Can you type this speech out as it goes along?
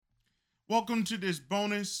Welcome to this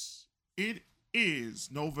bonus. It is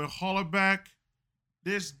Nova Hollaback.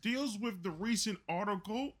 This deals with the recent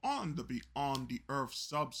article on the Beyond the Earth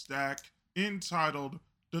Substack entitled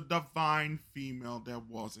The Divine Female That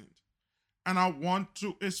Wasn't. And I want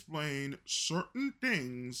to explain certain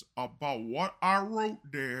things about what I wrote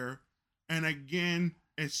there, and again,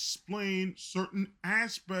 explain certain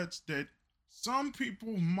aspects that some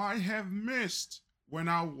people might have missed when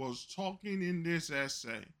I was talking in this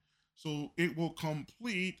essay. So it will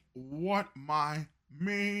complete what my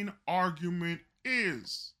main argument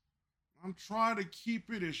is. I'm trying to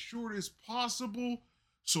keep it as short as possible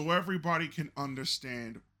so everybody can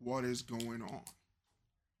understand what is going on.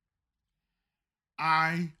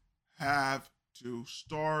 I have to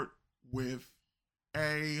start with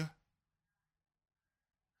a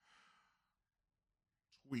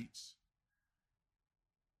tweet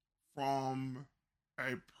from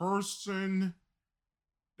a person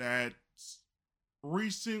that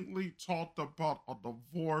recently talked about a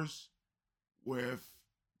divorce with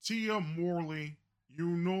Tia Morley. You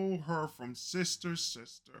know her from Sister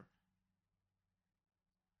Sister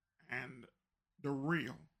and The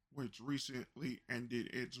Real, which recently ended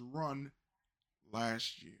its run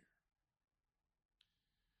last year.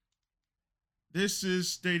 This is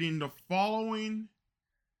stating the following,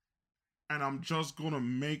 and I'm just going to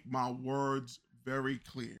make my words very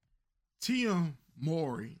clear. Tia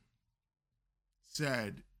Mowry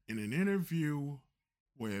said in an interview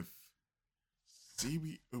with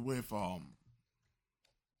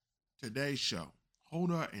Today Show,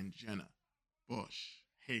 Hoda and Jenna Bush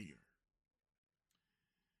Hager,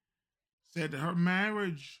 said that her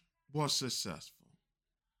marriage was successful,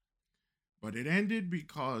 but it ended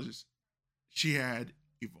because she had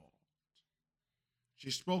evolved.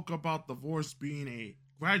 She spoke about divorce being a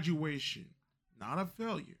graduation, not a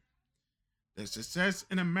failure. The success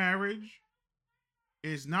in a marriage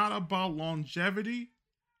is not about longevity,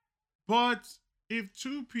 but if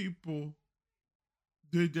two people,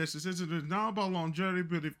 the success is not about longevity,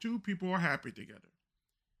 but if two people are happy together,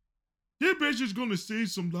 this bitch is gonna say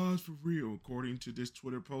some lies for real, according to this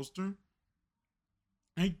Twitter poster.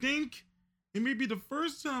 I think it may be the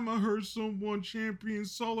first time I heard someone champion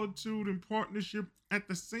solitude and partnership at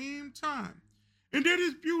the same time. And that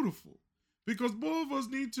is beautiful, because both of us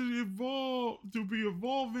need to evolve, to be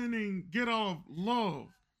evolving and get out of love.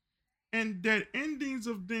 And that endings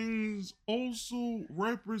of things also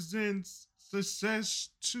represents success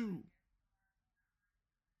too.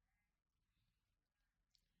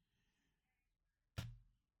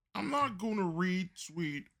 I'm not going to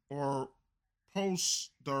retweet or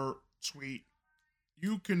post their tweet.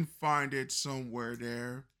 You can find it somewhere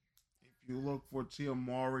there. If you look for Tia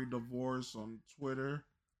Mowry divorce on Twitter,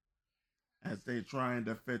 as they trying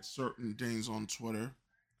to fit certain things on Twitter,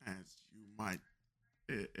 as you might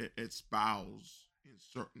espouse in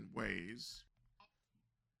certain ways.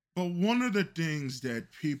 But one of the things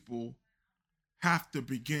that people have to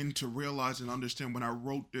begin to realize and understand when I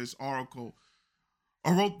wrote this article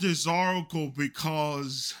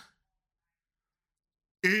because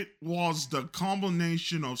it was the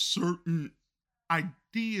combination of certain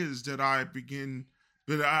ideas that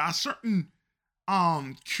certain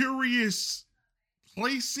curious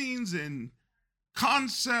placings and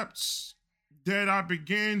concepts that I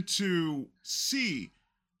began to see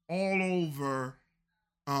all over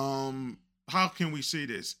how can we say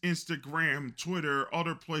this? Instagram, Twitter,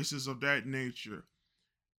 other places of that nature.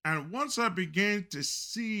 And once I began to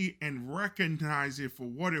see and recognize it for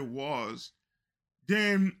what it was,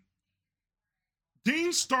 then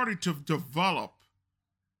things started to develop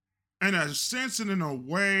in a sense and in a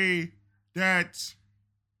way that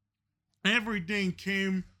everything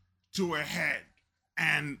came to a head.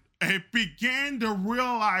 And it began the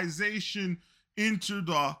realization into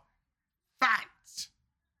the fact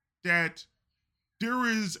that there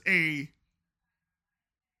is a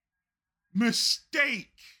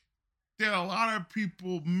mistake that a lot of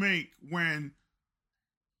people make when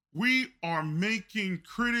we are making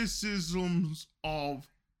criticisms of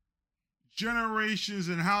generations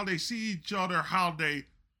and how they see each other, how they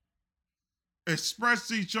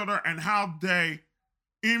express each other, and how they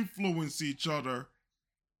influence each other.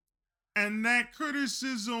 And that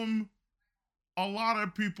criticism, a lot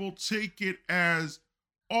of people take it as,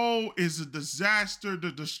 oh, is a disaster,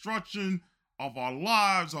 the destruction of our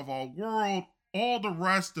lives, of our world, all the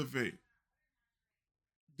rest of it.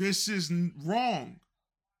 This is wrong.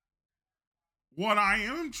 What I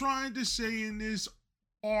am trying to say in this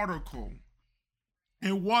article,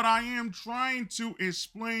 and what I am trying to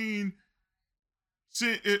explain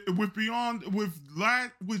with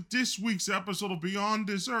this week's episode of Beyond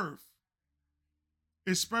This Earth,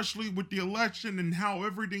 especially with the election and how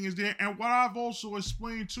everything is there. And what I've also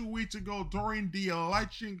explained 2 weeks ago during the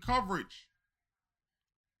election coverage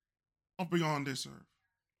of Beyond This Earth.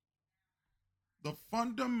 The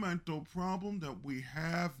fundamental problem that we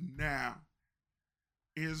have now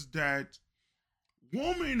is that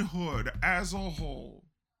womanhood as a whole,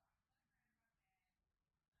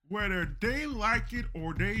 whether they like it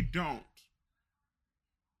or they don't,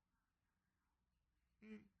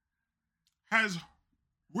 has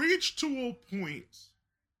reached to a point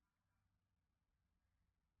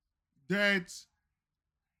that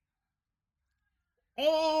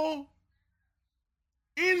all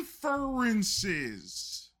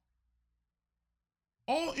inferences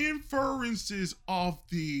of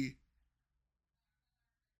the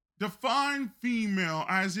divine female,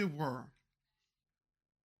 as it were,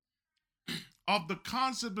 of the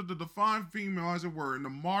concept of the divine female, as it were, in the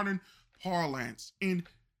modern parlance, in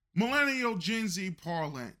millennial Gen Z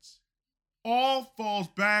parlance, all falls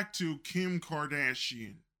back to Kim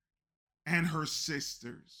Kardashian and her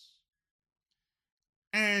sisters.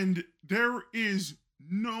 And there is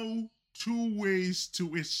no two ways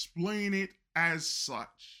to explain it as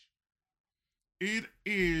such. It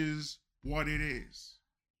is what it is.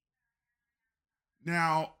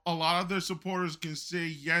 Now, a lot of their supporters can say,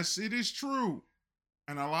 yes, it is true.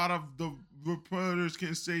 And a lot of the reporters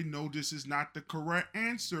can say, no, this is not the correct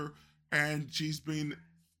answer. And she's been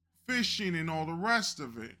fishing and all the rest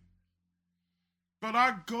of it. But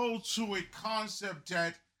I go to a concept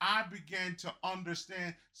that I began to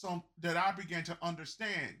understand, and I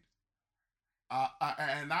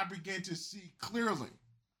began to see clearly.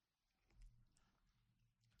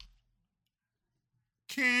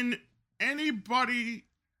 Can anybody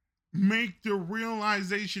make the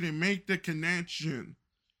realization and make the connection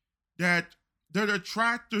that the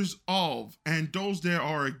detractors of and those that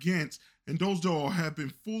are against and those that have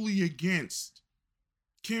been fully against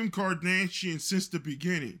Kim Kardashian since the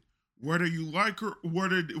beginning, whether you like her,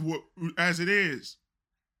 as it is,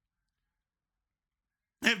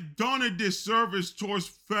 have done a disservice towards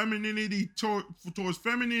femininity, towards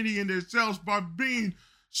femininity in themselves by being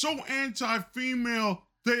so anti-female.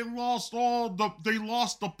 They lost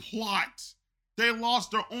the plot. They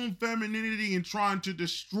lost their own femininity in trying to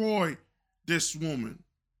destroy this woman.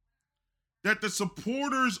 That the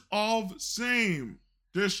supporters of same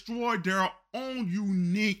destroyed their own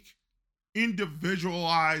unique,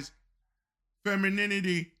 individualized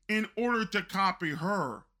femininity in order to copy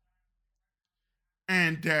her.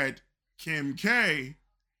 And that Kim K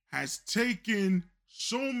has taken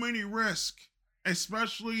so many risks,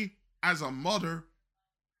 especially as a mother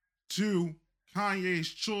to Kanye's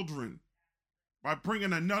children, by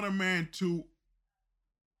bringing another man to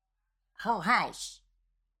her house,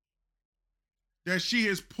 that she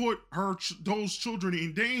has put those children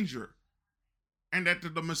in danger, and that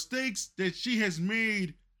the mistakes that she has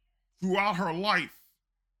made throughout her life,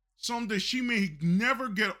 some that she may never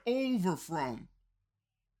get over from,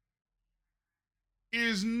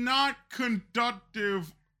 is not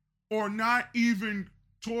conductive or not even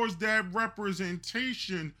towards that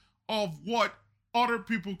representation of what other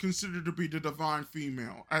people consider to be the divine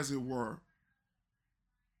female, as it were.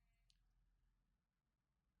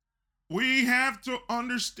 We have to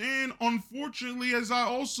understand, unfortunately, as I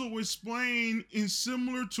also explained, in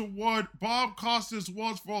similar to what Bob Costas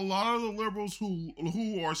was for a lot of the liberals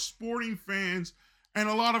who are sporting fans, and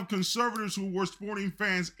a lot of conservatives who were sporting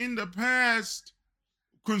fans in the past,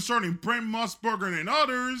 concerning Brent Musburger and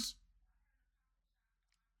others,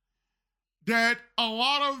 that a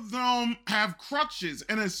lot of them have crutches,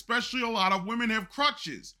 and especially a lot of women have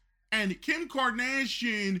crutches. And Kim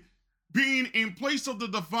Kardashian being in place of the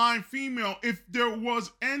divine female, if there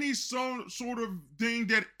was any sort of thing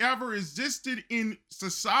that ever existed in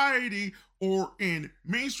society or in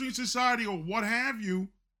mainstream society or what have you,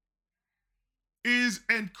 is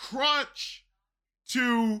a crutch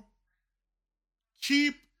to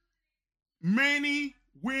keep many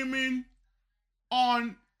women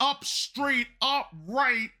straight,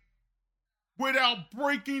 upright, without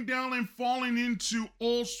breaking down and falling into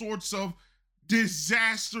all sorts of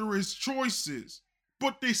disastrous choices.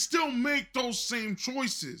 But they still make those same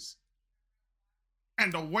choices.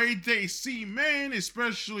 And the way they see men,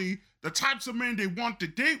 especially the types of men they want to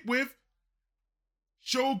date with,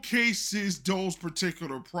 showcases those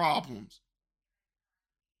particular problems.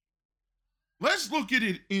 Let's look at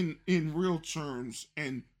it in real terms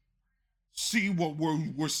and see what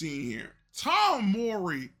we're seeing here. Tom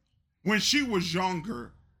Mori, when she was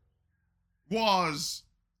younger, was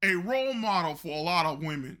a role model for a lot of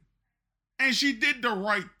women. And she did the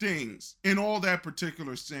right things in all that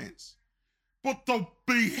particular sense. But the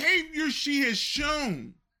behavior she has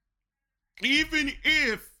shown, even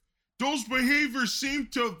if those behaviors seem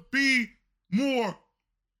to be more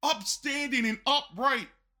upstanding and upright,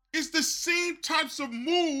 it's the same types of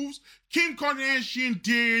moves Kim Kardashian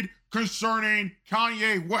did concerning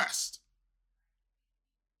Kanye West.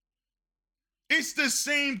 It's the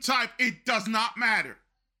same type. It does not matter.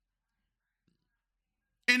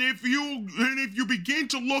 And if you begin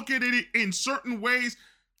to look at it in certain ways,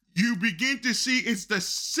 you begin to see it's the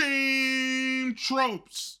same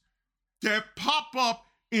tropes that pop up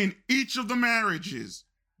in each of the marriages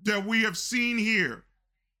that we have seen here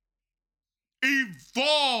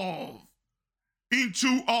evolve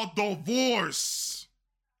into a divorce.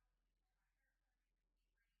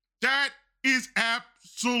 That is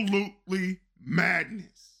absolutely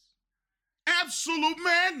madness. Absolute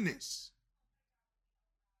madness.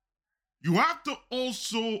 You have to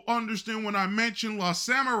also understand, when I mentioned La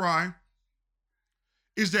Samurai,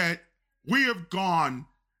 is that we have gone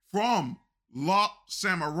from La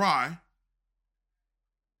Samurai,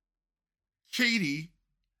 Katie,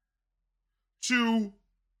 to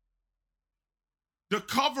the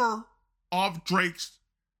cover of Drake's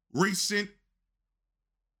recent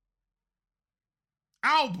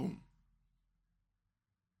album.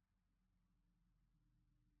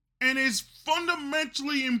 And it's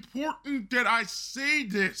fundamentally important that I say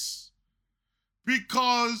this,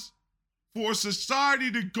 because for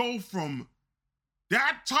society to go from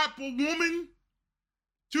that type of woman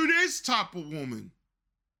to this type of woman,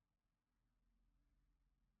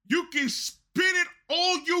 you can spin it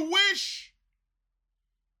all you wish.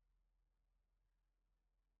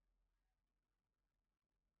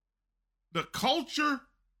 The culture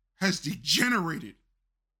has degenerated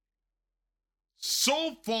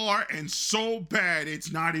so far and so bad,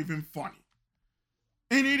 it's not even funny.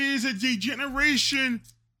 And it is a degeneration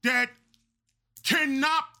that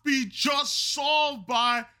cannot be just solved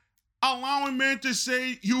by allowing men to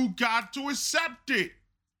say, you got to accept it.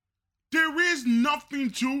 There is nothing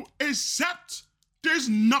to accept. There's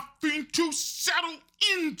nothing to settle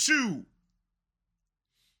into.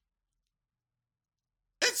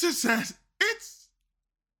 It's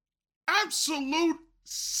absolute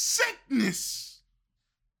sickness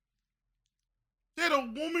that a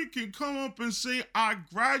woman can come up and say, I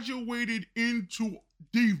graduated into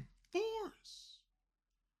divorce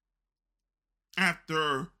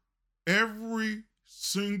after a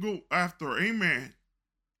man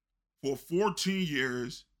for 14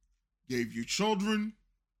 years gave you children,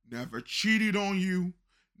 never cheated on you,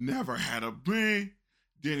 never had a man,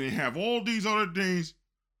 didn't have all these other things,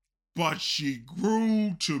 but she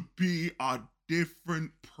grew to be a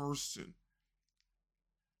different person.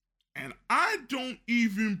 And I don't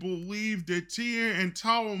even believe that Tia and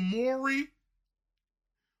Tara Mowry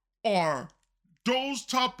are those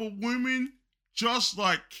type of women, just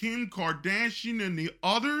like Kim Kardashian and the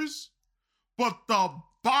others, but the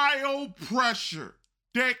bio pressure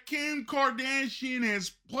that Kim Kardashian has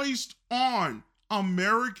placed on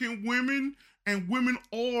American women and women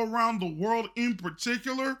all around the world in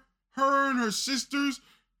particular, her and her sisters,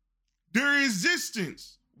 their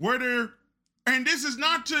existence, and this is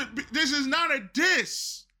not a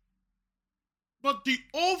diss, but the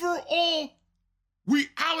overall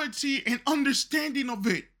reality and understanding of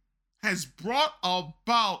it has brought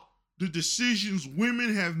about the decisions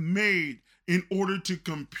women have made in order to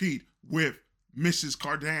compete with Mrs.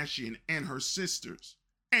 Kardashian and her sisters.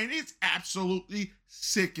 And it's absolutely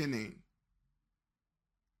sickening.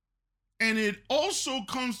 And it also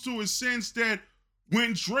comes to a sense that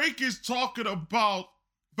when Drake is talking about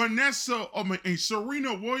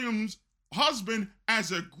Serena Williams' husband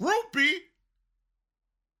as a groupie,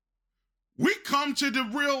 we come to the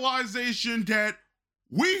realization that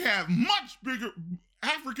we have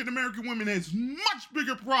African American women has much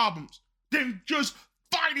bigger problems than just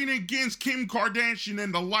fighting against Kim Kardashian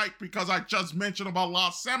and the like, because I just mentioned about La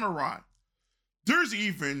Samurai. There's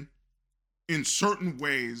even, in certain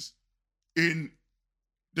ways, in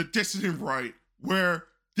the dissident right, where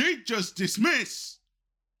they just dismiss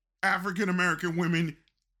African American women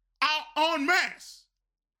out en masse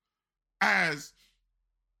as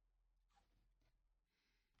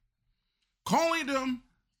calling them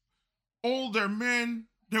older men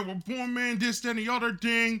that were born men, this, that, and the other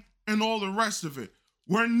thing, and all the rest of it,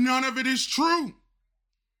 where none of it is true.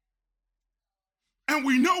 And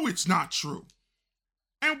we know it's not true.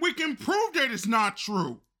 And we can prove that it's not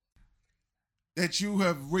true. That you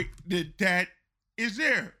have that is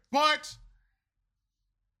there. But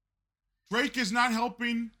Drake is not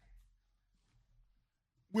helping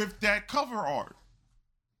with that cover art.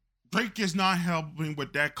 Drake is not helping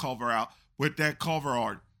with that cover out. with that cover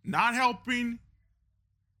art, not helping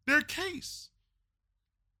their case.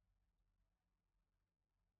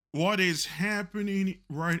 What is happening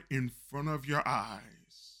right in front of your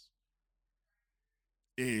eyes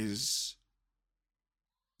is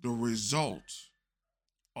the result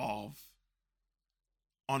of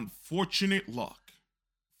unfortunate luck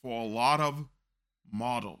for a lot of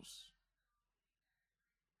models.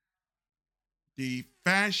 The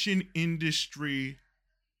fashion industry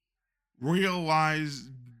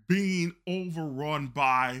realized being overrun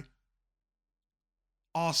by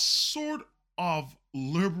a sort of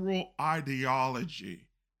liberal ideology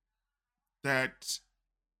that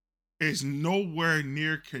is nowhere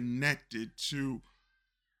near connected to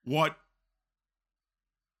what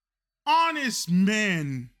honest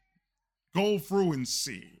men go through and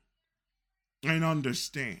see and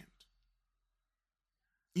understand,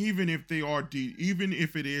 even if they are even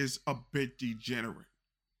if it is a bit degenerate.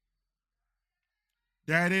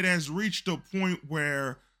 That it has reached a point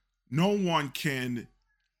where no one can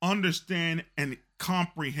understand and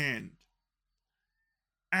comprehend.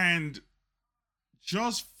 And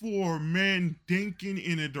just for men thinking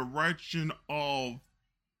in a direction of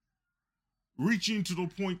reaching to the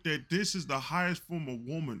point that this is the highest form of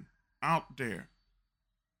woman out there,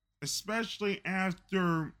 especially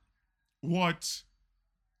after what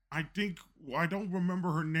I think, I don't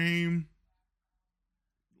remember her name,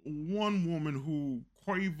 one woman who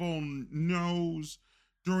Quavo knows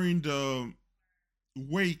during the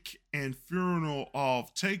wake and funeral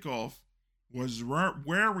of Takeoff was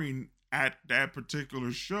wearing at that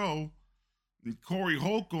particular show. And Corey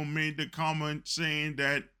Holcomb made the comment saying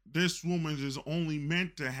that this woman is only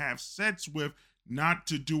meant to have sex with, not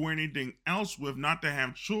to do anything else with, not to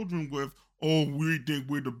have children with. Oh, we think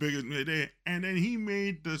we're the biggest. And then he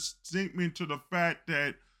made the statement to the fact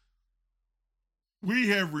that we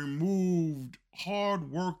have removed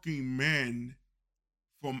hardworking men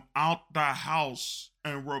from out the house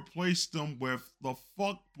and replaced them with the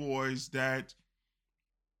fuck boys that,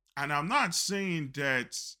 and I'm not saying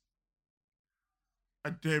that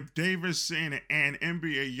Davis saying an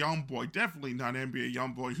NBA YoungBoy, definitely not NBA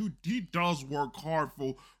YoungBoy, who he does work hard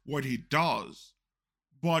for what he does,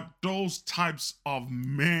 but those types of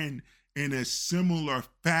men in a similar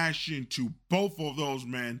fashion to both of those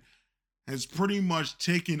men has pretty much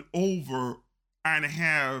taken over and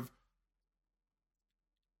have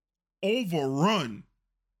overrun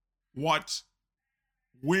what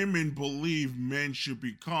women believe men should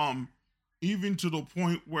become, even to the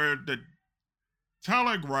point where the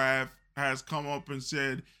Telegraph has come up and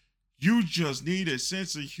said, you just need a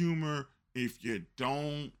sense of humor if you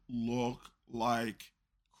don't look like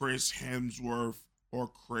Chris Hemsworth or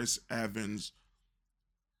Chris Evans,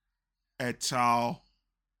 et al.,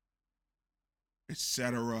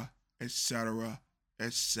 etc., etc.,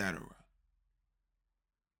 etc.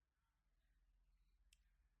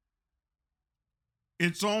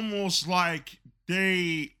 It's almost like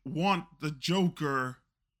they want the Joker,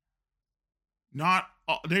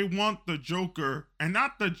 they want the Joker, and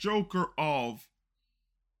not the Joker of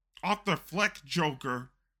Arthur Fleck Joker,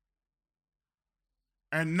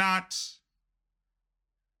 and not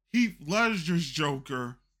Heath Ledger's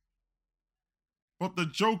Joker, but the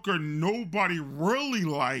Joker nobody really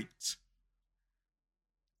liked,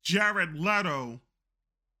 Jared Leto,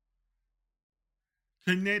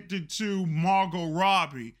 connected to Margot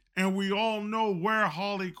Robbie. And we all know where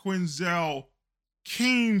Harley Quinzel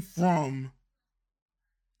came from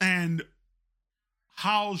and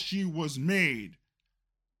how she was made.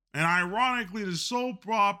 And ironically, the soap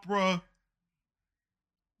opera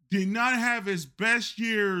did not have its best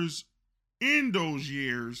years in those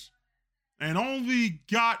years and only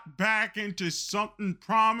got back into something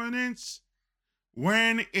prominence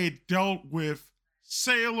when it dealt with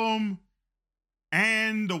Salem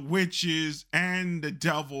and the witches and the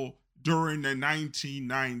devil during the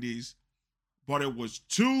 1990s. But it was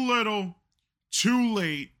too little, too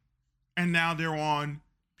late, and now they're on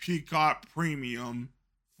Peacock Premium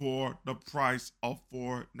for the price of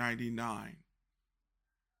 $4.99.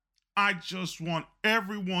 I just want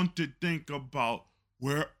everyone to think about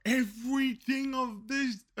where everything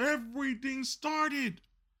started.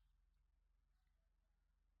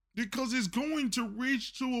 Because it's going to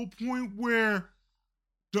reach to a point where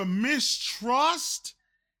the mistrust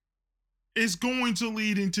is going to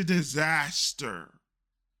lead into disaster.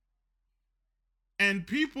 And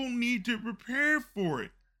people need to prepare for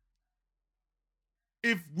it.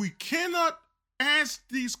 If we cannot ask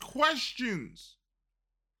these questions,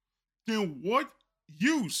 then what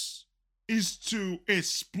use is to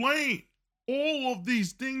explain all of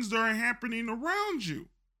these things that are happening around you?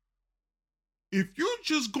 if you're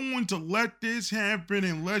just going to let this happen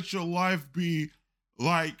and let your life be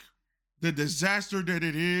like the disaster that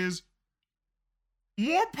it is,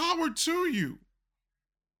 more power to you.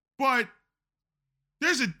 But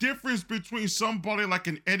there's a difference between somebody like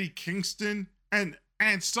an Eddie Kingston and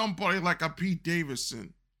somebody like a Pete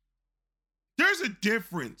Davidson. There's a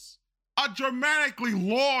difference, a dramatically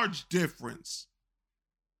large difference.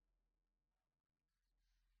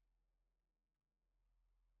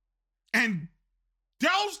 And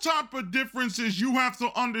those type of differences you have to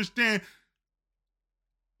understand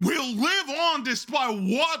will live on despite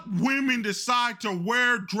what women decide to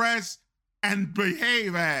wear, dress, and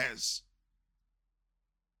behave as.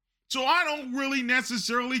 So I don't really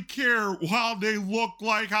necessarily care how they look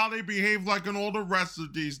like, how they behave like, and all the rest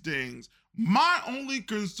of these things. My only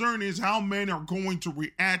concern is how men are going to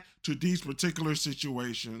react to these particular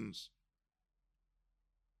situations.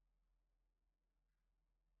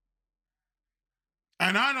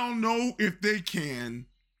 And I don't know if they can.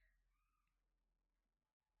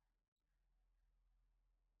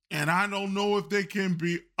 And I don't know if they can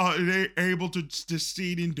be able to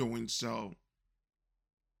succeed in doing so.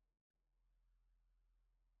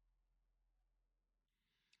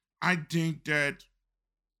 I think that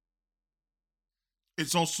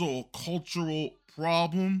it's also a cultural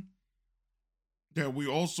problem that we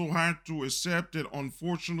also have to accept that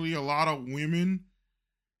unfortunately a lot of women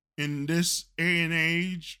in this day and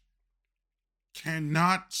age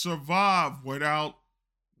cannot survive without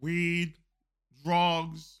weed,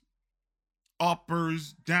 drugs,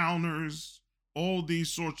 uppers, downers, all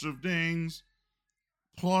these sorts of things,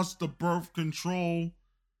 plus the birth control,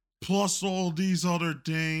 plus all these other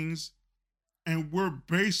things. And we're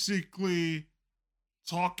basically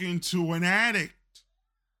talking to an addict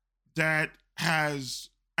that has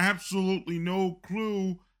absolutely no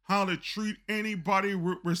clue how to treat anybody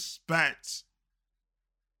with respect,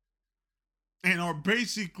 and are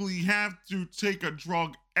basically have to take a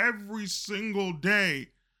drug every single day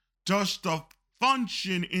just to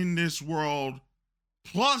function in this world,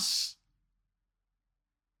 plus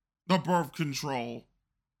the birth control.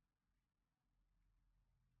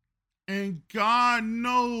 And God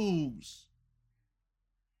knows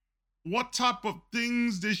what type of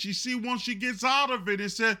things did she see once she gets out of it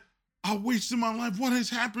and said, I wasted my life. What has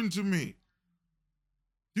happened to me?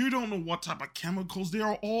 You don't know what type of chemicals they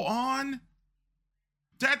are all on.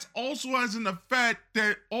 That also has an effect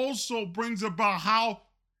that also brings about how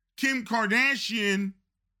Kim Kardashian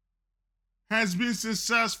has been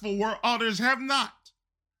successful where others have not.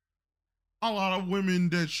 A lot of women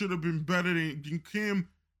that should have been better than Kim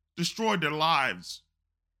destroyed their lives.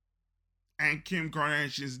 And Kim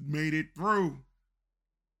Kardashian's made it through.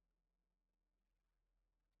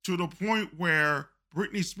 To the point where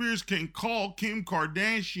Britney Spears can call Kim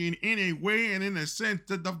Kardashian in a way and in a sense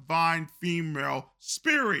the divine female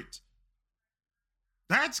spirit.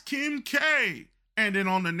 That's Kim K. And then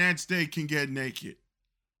on the next day can get naked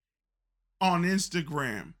on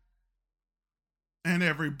Instagram. And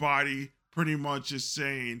everybody pretty much is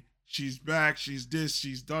saying she's back, she's this,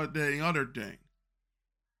 she's that, the other thing.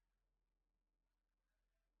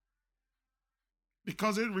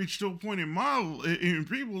 Because it reached to a point in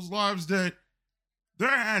people's lives that there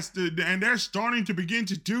has to, and they're starting to begin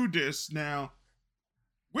to do this now.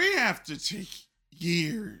 We have to take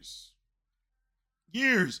years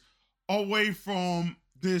away from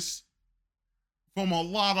this, from a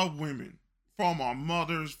lot of women, from our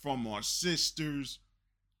mothers, from our sisters,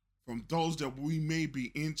 from those that we may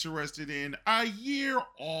be interested in, a year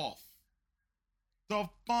off to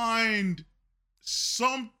find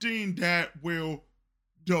something that will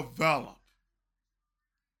develop,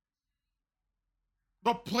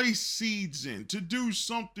 to place seeds in, to do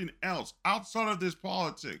something else outside of this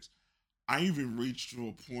politics. I even reached to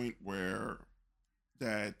a point where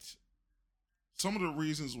that some of the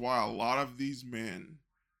reasons why a lot of these men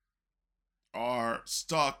are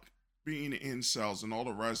stuck being incels and all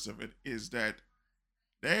the rest of it is that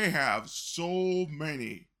they have so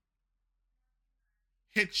many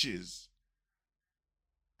hitches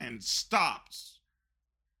and stops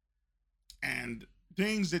and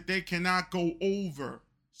things that they cannot go over,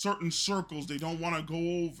 certain circles they don't want to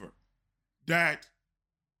go over, that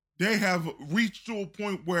they have reached to a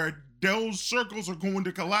point where those circles are going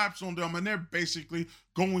to collapse on them and they're basically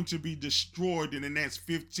going to be destroyed in the next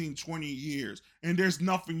 15, 20 years. And there's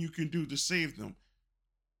nothing you can do to save them.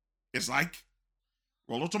 It's like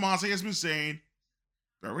Rollo Tomasi has been saying,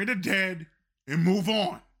 bury the dead and move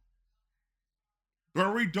on.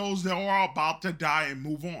 Bury those that are about to die and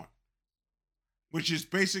move on. Which is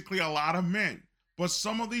basically a lot of men. But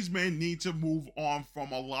some of these men need to move on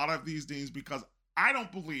from a lot of these things because I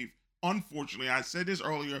don't believe, unfortunately, I said this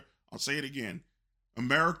earlier, I'll say it again.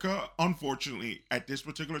 America, unfortunately, at this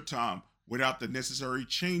particular time, without the necessary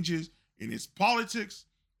changes in its politics,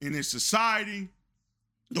 in its society,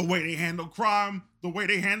 the way they handle crime, the way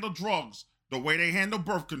they handle drugs, the way they handle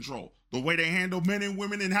birth control, the way they handle men and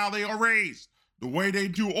women and how they are raised, the way they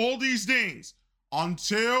do all these things,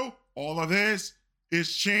 until all of this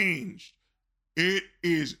is changed. It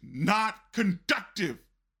is not conductive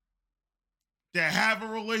to have a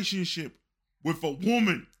relationship with a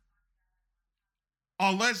woman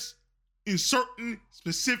unless in certain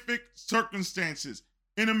specific circumstances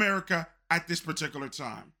in America at this particular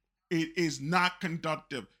time. It is not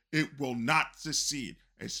conductive. It will not succeed,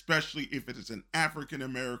 especially if it is an African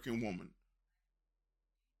American woman.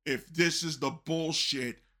 If this is the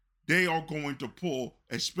bullshit they are going to pull,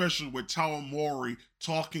 especially with Tyler Morey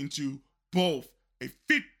talking to both a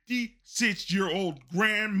 56-year-old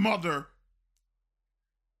grandmother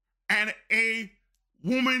and a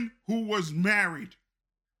woman who was married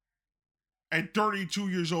at 32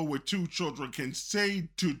 years old with 2 children, can say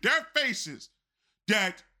to their faces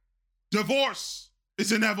that divorce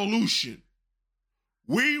is an evolution.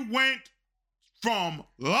 We went from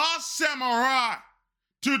Lost Samurai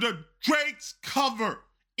to the Drake's cover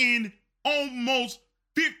in almost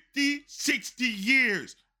 50, 60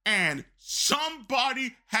 years. And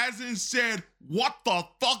somebody hasn't said, what the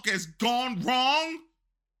fuck has gone wrong?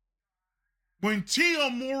 When Tia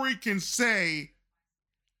Mowry can say,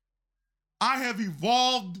 I have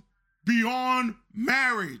evolved beyond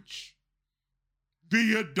marriage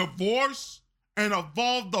via divorce and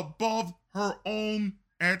evolved above her own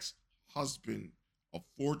ex-husband of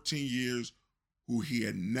 14 years who he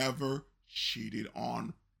had never cheated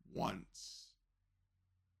on once.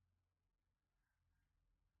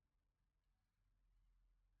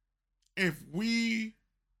 If we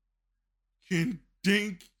can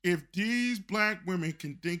think, if these black women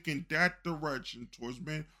can think in that direction towards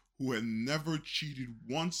men who have never cheated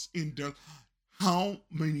once in their, how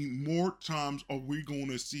many more times are we going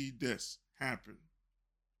to see this happen?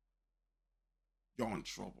 Y'all in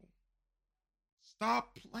trouble.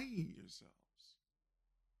 Stop playing yourselves.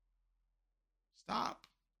 Stop.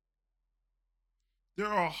 There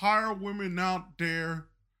are higher women out there.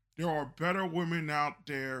 There are better women out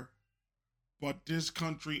there. But this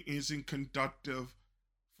country isn't conductive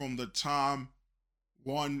from the time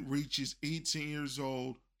one reaches 18 years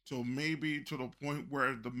old till maybe to the point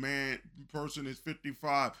where the person is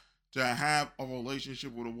 55 to have a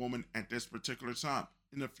relationship with a woman at this particular time.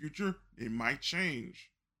 In the future, it might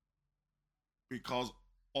change because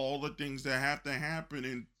all the things that have to happen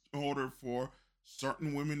in order for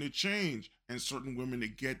certain women to change and certain women to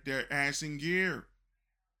get their ass in gear.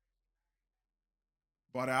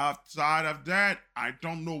 But outside of that, I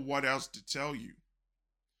don't know what else to tell you.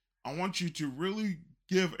 I want you to really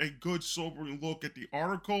give a good sobering look at the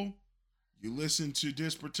article. You listen to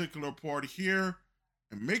this particular part here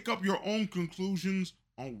and make up your own conclusions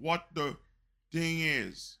on what the thing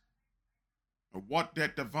is or what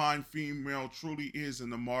that divine female truly is in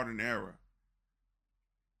the modern era.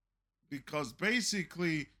 Because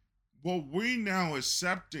basically, what we now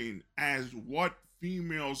accepting as what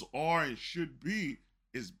females are and should be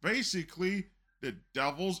is basically the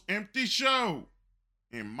devil's empty show,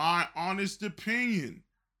 in my honest opinion.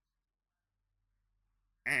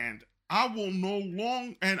 And I will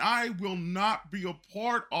not be a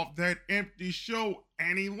part of that empty show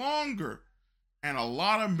any longer. And a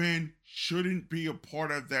lot of men shouldn't be a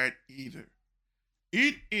part of that either.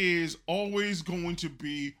 It is always going to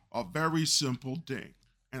be a very simple thing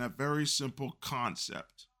and a very simple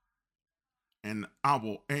concept. And I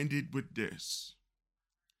will end it with this.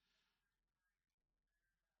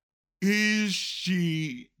 Does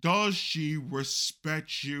she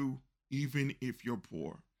respect you even if you're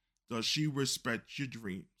poor? Does she respect your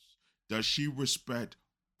dreams? Does she respect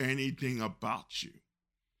anything about you?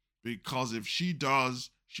 Because if she does,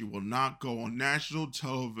 she will not go on national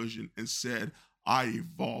television and said, I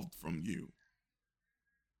evolved from you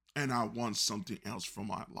and I want something else from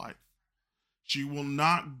my life. She will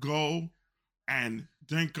not go and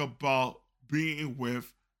think about being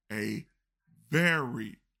with a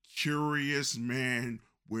very curious man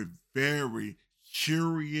with very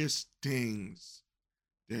curious things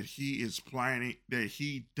that he is planning, that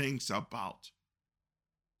he thinks about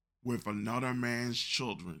with another man's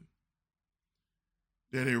children.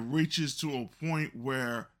 That it reaches to a point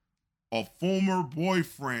where a former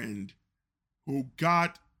boyfriend who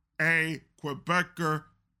got a Quebecer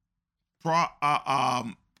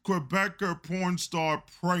porn star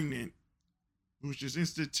pregnant which is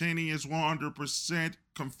instantaneous 100%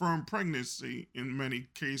 confirmed pregnancy in many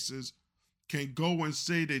cases, can go and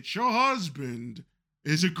say that your husband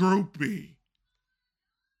is a groupie.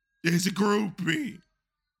 Is a groupie.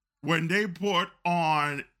 When they put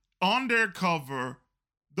on their cover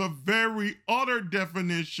the very utter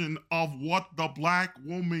definition of what the black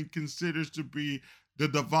woman considers to be the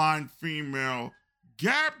divine female,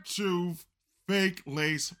 gap tooth, fake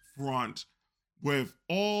lace front, with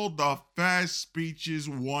all the fast speeches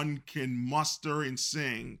one can muster and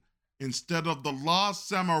sing, instead of the Last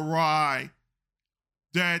Samurai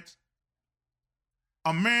that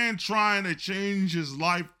a man trying to change his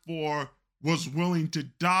life for was willing to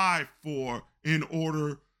die for in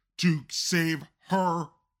order to save her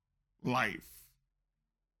life.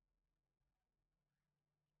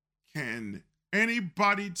 Can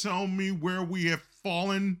anybody tell me where we have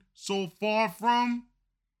fallen so far from?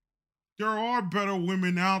 There are better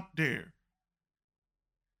women out there,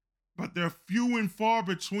 but they're few and far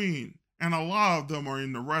between, and a lot of them are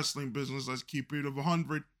in the wrestling business. Let's keep it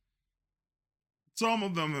 100. Some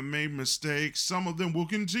of them have made mistakes. Some of them will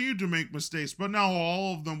continue to make mistakes, but now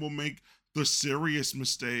all of them will make the serious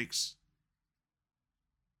mistakes.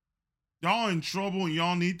 Y'all in trouble and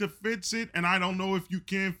y'all need to fix it. And I don't know if you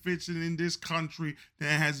can fix it in this country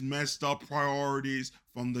that has messed up priorities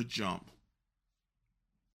from the jump.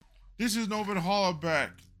 This is Novin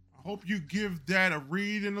Hollaback. I hope you give that a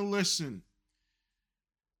read and a listen.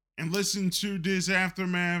 And listen to this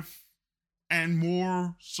aftermath and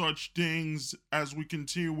more such things as we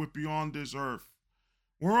continue with Beyond This Earth.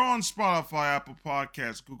 We're on Spotify, Apple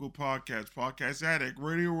Podcasts, Google Podcasts, Podcast Addict,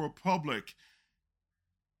 Radio Republic,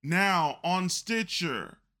 now on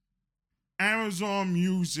Stitcher, Amazon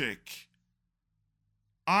Music,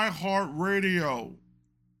 iHeartRadio,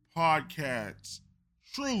 podcasts,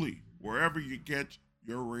 truly, wherever you get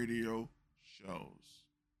your radio shows.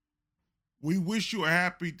 We wish you a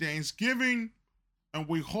happy Thanksgiving, and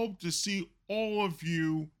we hope to see all of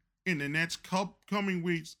you in the next coming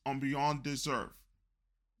weeks on Beyond This Earth.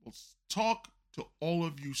 We'll talk to all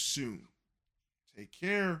of you soon. Take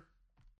care.